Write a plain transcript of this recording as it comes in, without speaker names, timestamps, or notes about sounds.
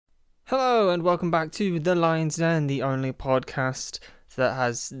Hello and welcome back to The Lion's Den, the only podcast that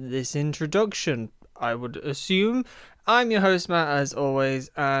has this introduction, I would assume. I'm your host Matt as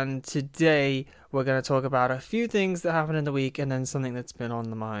always, and today we're going to talk about a few things that happened in the week and then something that's been on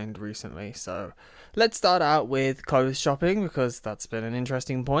the mind recently. So let's start out with clothes shopping because that's been an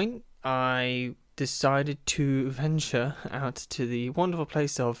interesting point. I decided to venture out to the wonderful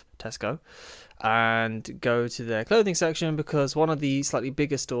place of Tesco and go to their clothing section because one of the slightly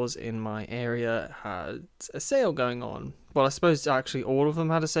bigger stores in my area had a sale going on. Well, I suppose actually all of them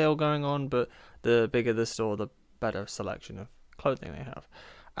had a sale going on, but the bigger the store, the better selection of clothing they have.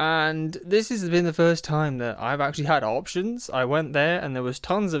 And this has been the first time that I've actually had options. I went there and there was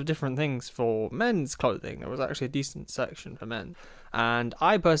tons of different things for men's clothing. There was actually a decent section for men. And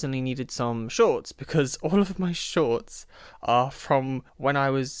I personally needed some shorts because all of my shorts are from when I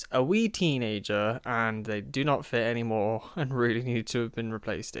was a wee teenager and they do not fit anymore and really need to have been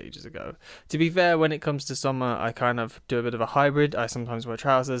replaced ages ago. To be fair, when it comes to summer, I kind of do a bit of a hybrid. I sometimes wear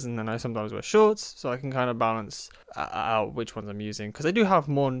trousers and then I sometimes wear shorts, so I can kind of balance out which ones I'm using because I do have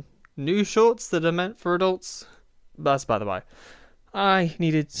more new shorts that are meant for adults. That's by the by. I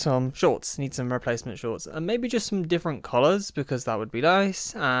needed some shorts, need some replacement shorts, and maybe just some different colours because that would be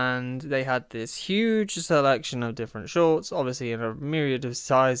nice. And they had this huge selection of different shorts, obviously in a myriad of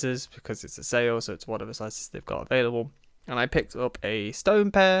sizes because it's a sale, so it's whatever sizes they've got available. And I picked up a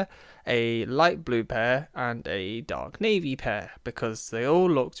stone pair, a light blue pair, and a dark navy pair because they all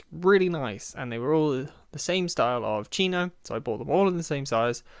looked really nice and they were all the same style of chino, so I bought them all in the same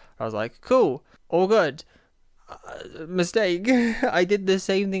size. I was like, cool, all good. Mistake. I did the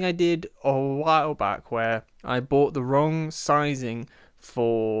same thing I did a while back where I bought the wrong sizing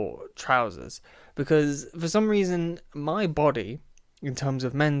for trousers because for some reason my body, in terms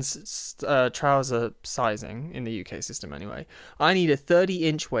of men's trouser sizing in the UK system anyway, I need a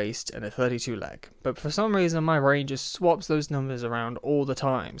 30-inch waist and a 32 leg, but for some reason my brain just swaps those numbers around all the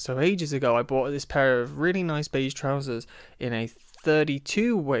time. So ages ago I bought this pair of really nice beige trousers in a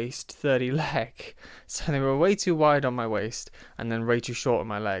 32 waist, 30 leg, so they were way too wide on my waist and then way too short on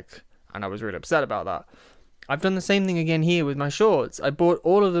my leg, and I was really upset about that. I've done the same thing again here with my shorts. I bought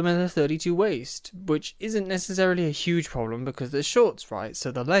all of them in a 32 waist, which isn't necessarily a huge problem because they're shorts, right? So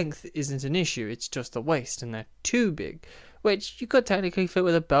the length isn't an issue, it's just the waist and they're too big, which you could technically fit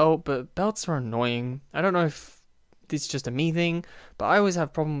with a belt, but belts are annoying. I don't know if it's just a me thing, but I always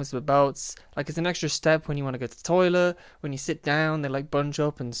have problems with belts. Like, it's an extra step when you want to go to the toilet. When you sit down, they like bunch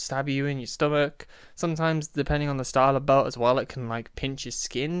up and stab you in your stomach. Sometimes, depending on the style of belt as well, it can like pinch your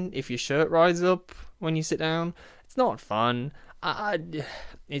skin if your shirt rides up when you sit down. It's not fun.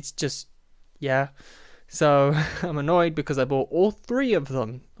 It's just, yeah. So I'm annoyed because I bought all three of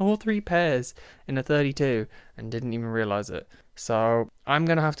them, all three pairs in a 32 and didn't even realize it. So I'm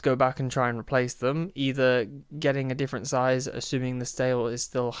going to have to go back and try and replace them, either getting a different size, assuming the sale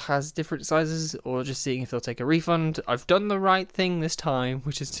still has different sizes, or just seeing if they'll take a refund. I've done the right thing this time,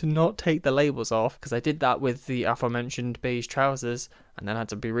 which is to not take the labels off, because I did that with the aforementioned beige trousers, and then had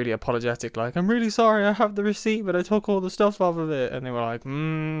to be really apologetic, like, I'm really sorry, I have the receipt, but I took all the stuff off of it. And they were like,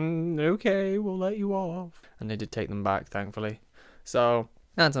 okay, we'll let you off. And they did take them back, thankfully. So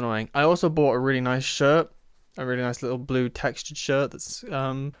that's annoying. I also bought a really nice shirt. A really nice little blue textured shirt that's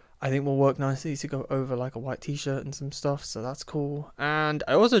I think will work nicely to go over like a white t-shirt and some stuff, so that's cool. And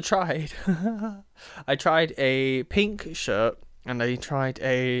I also tried I tried a pink shirt and I tried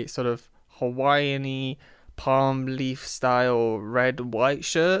a sort of Hawaiian-y palm leaf style red white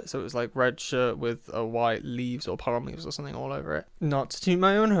shirt, so it was like red shirt with a white leaves or palm leaves or something all over it. Not to toot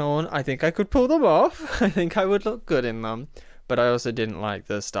my own horn, I think I could pull them off. I think I would look good in them. But I also didn't like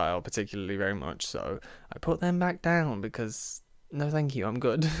the style particularly very much, so I put them back down because no thank you, I'm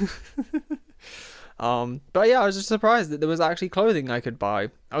good. But yeah, I was just surprised that there was actually clothing I could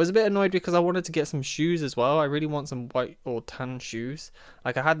buy. I was a bit annoyed because I wanted to get some shoes as well. I really want some white or tan shoes.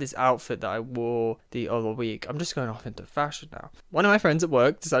 Like, I had this outfit that I wore the other week. I'm just going off into fashion now. One of my friends at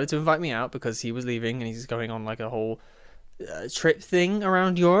work decided to invite me out because he was leaving and he's going on like a whole trip thing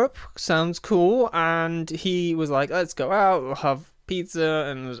around Europe. Sounds cool. And he was like, let's go out, we'll have pizza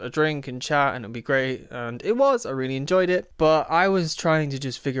and a drink and chat and it'll be great. And it was, I really enjoyed it, but I was trying to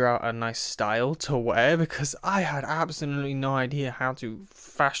just figure out a nice style to wear because I had absolutely no idea how to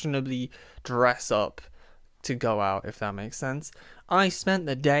fashionably dress up to go out, if that makes sense. I spent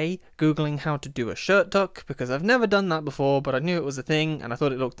the day googling how to do a shirt tuck because I've never done that before, but I knew it was a thing and I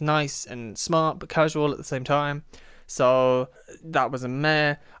thought it looked nice and smart but casual at the same time. So that was a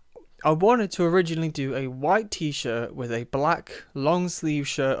mare. I wanted to originally do a white t-shirt with a black long sleeve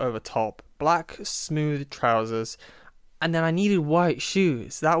shirt over top, black smooth trousers, And then I needed white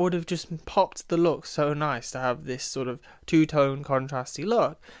shoes. That would have just popped the look so nice to have this sort of two-tone contrasty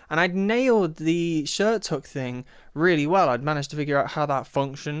look. And I'd nailed the shirt tuck thing really well. I'd managed to figure out how that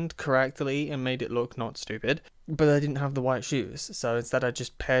functioned correctly and made it look not stupid. But I didn't have the white shoes. So instead I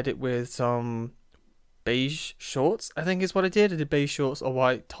just paired it with some beige shorts, I think is what I did. I did beige shorts, a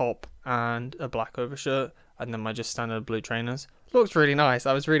white top, and a black overshirt. And then my just standard blue trainers. Looked really nice.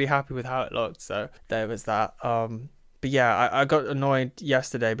 I was really happy with how it looked. So there was that. But yeah, I got annoyed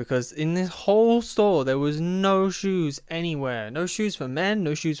yesterday because in this whole store, there was no shoes anywhere. No shoes for men,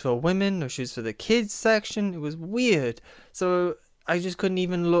 no shoes for women, no shoes for the kids section. It was weird. So I just couldn't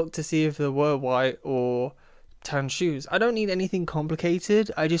even look to see if there were white or tan shoes. I don't need anything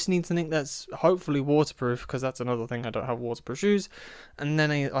complicated. I just need something that's hopefully waterproof, because that's another thing. I don't have waterproof shoes. And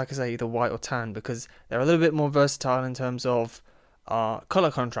then, like I say, either white or tan, because they're a little bit more versatile in terms of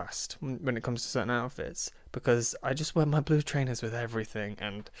color contrast when it comes to certain outfits, because I just wear my blue trainers with everything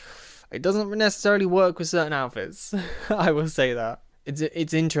and it doesn't necessarily work with certain outfits. I will say that.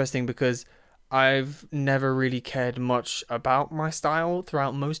 It's interesting because I've never really cared much about my style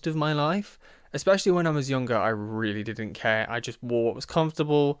throughout most of my life, especially when I was younger. I really didn't care. I just wore what was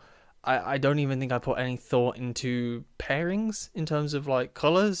comfortable. I don't even think I put any thought into pairings in terms of like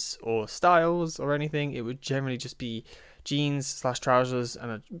colors or styles or anything. It would generally just be jeans / trousers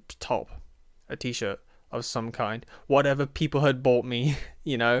and a top, a t-shirt of some kind, whatever people had bought me,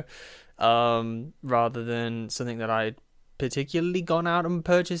 you know, rather than something that I'd particularly gone out and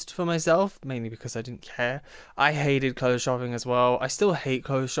purchased for myself, mainly because I didn't care. I hated clothes shopping as well. I still hate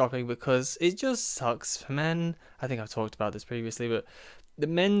clothes shopping because it just sucks for men. I think I've talked about this previously, but the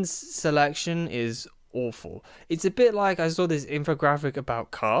men's selection is awful. It's a bit like, I saw this infographic about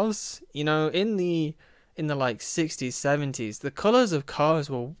cars, you know, in the like 60s, 70s, the colors of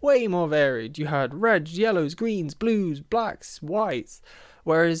cars were way more varied. You had reds, yellows, greens, blues, blacks, whites.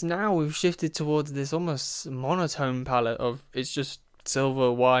 Whereas now we've shifted towards this almost monotone palette of it's just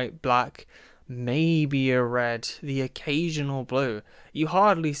silver, white, black, maybe a red, the occasional blue. You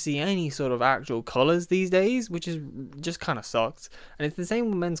hardly see any sort of actual colors these days, which is just kind of sucks. And it's the same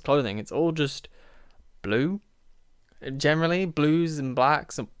with men's clothing. It's all just blue. Generally, blues and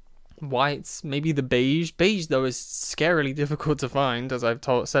blacks and whites, maybe the beige. Beige, though, is scarily difficult to find. As I've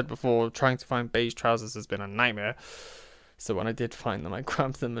said before, trying to find beige trousers has been a nightmare. So when I did find them, I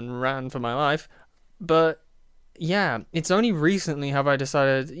grabbed them and ran for my life. But yeah, it's only recently have I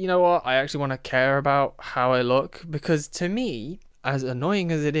decided, you know what, I actually want to care about how I look. Because to me, as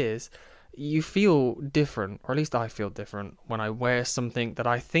annoying as it is, you feel different, or at least I feel different, when I wear something that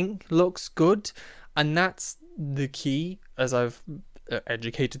I think looks good. And that's the key, as I've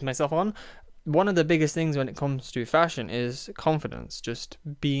educated myself on. One of the biggest things when it comes to fashion is confidence, just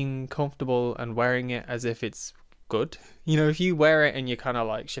being comfortable and wearing it as if it's good. You know, if you wear it and you're kind of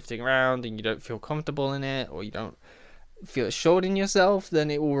like shifting around and you don't feel comfortable in it, or you don't feel assured in yourself, then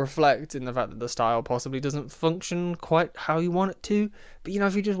it will reflect in the fact that the style possibly doesn't function quite how you want it to. But you know,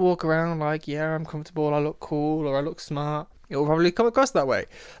 if you just walk around like, yeah, I'm comfortable, I look cool, or I look smart, it will probably come across that way.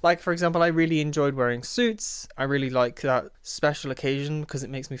 Like, for example, I really enjoyed wearing suits. I really like that special occasion because it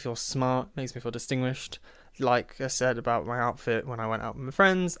makes me feel smart, makes me feel distinguished. Like I said about my outfit when I went out with my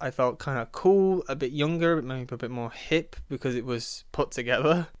friends, I felt kind of cool, a bit younger, but maybe a bit more hip because it was put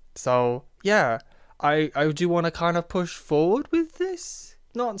together. So yeah, I do want to kind of push forward with this.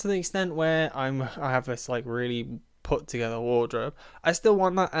 Not to the extent where I have this like really put together wardrobe. I still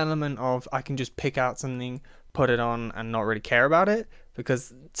want that element of I can just pick out something, put it on and not really care about it,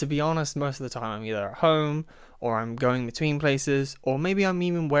 because to be honest, most of the time I'm either at home or I'm going between places, or maybe I'm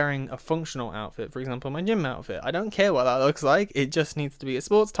even wearing a functional outfit, for example my gym outfit. I don't care what that looks like, it just needs to be a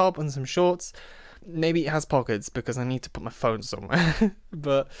sports top and some shorts. Maybe it has pockets because I need to put my phone somewhere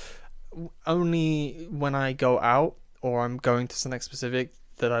but only when I go out or I'm going to something specific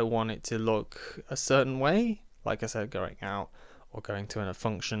that I want it to look a certain way. Like I said, going out or going to a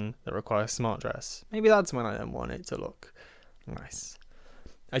function that requires smart dress, maybe that's when I then want it to look nice.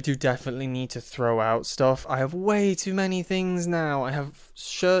 I do definitely need to throw out stuff. I have way too many things now. I have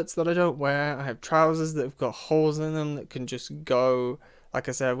shirts that I don't wear. I have trousers that have got holes in them that can just go. Like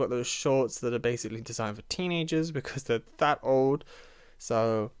I said, I've got those shorts that are basically designed for teenagers because they're that old.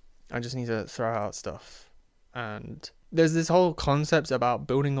 So I just need to throw out stuff. And there's this whole concept about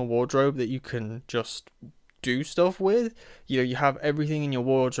building a wardrobe that you can just do stuff with. You know, you have everything in your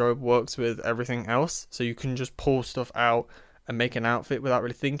wardrobe works with everything else, so you can just pull stuff out and make an outfit without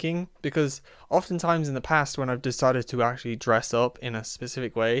really thinking, because oftentimes in the past when I've decided to actually dress up in a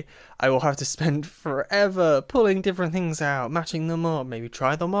specific way, I will have to spend forever pulling different things out, matching them up, maybe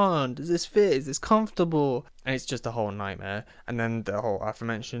try them on, does this fit, is this comfortable, and it's just a whole nightmare. And then the whole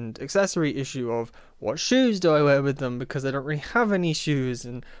aforementioned accessory issue of what shoes do I wear with them, because I don't really have any shoes,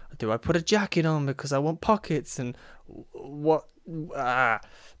 and do I put a jacket on because I want pockets, and what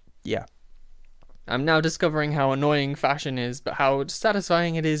yeah. I'm now discovering how annoying fashion is, but how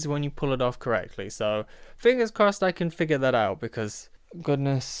satisfying it is when you pull it off correctly. So fingers crossed I can figure that out, because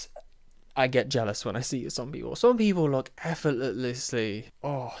goodness, I get jealous when I see some people. Some people look effortlessly.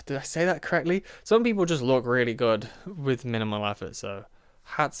 Oh, did I say that correctly? Some people just look really good with minimal effort, so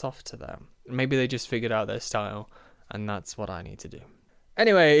hats off to them. Maybe they just figured out their style, and that's what I need to do.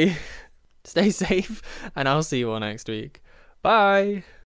 Anyway, stay safe, and I'll see you all next week. Bye!